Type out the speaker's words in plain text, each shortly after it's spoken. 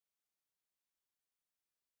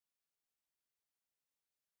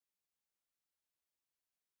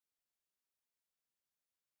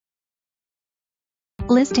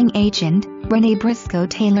Listing agent, Renee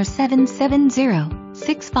BriscoeTaylor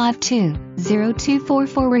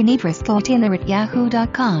 770-652-0244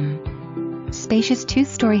 reneebriscoetaylor@yahoo.com. Spacious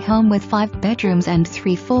 2-story home with 5 bedrooms and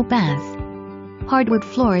 3 full baths. Hardwood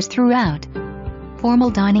floors throughout. Formal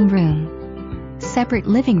dining room. Separate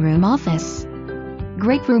living room office.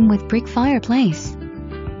 Great room with brick fireplace.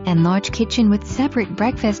 Enlarged kitchen with separate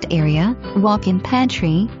breakfast area, walk-in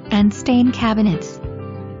pantry, and stain cabinets.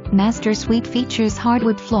 Master suite features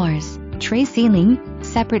hardwood floors, tray ceiling,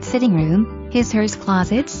 separate sitting room, his/hers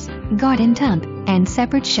closets, garden tub, and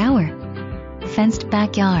separate shower. Fenced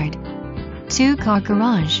backyard. 2-car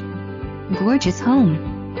garage. Gorgeous home.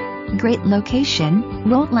 Great location,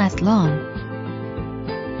 won't last long.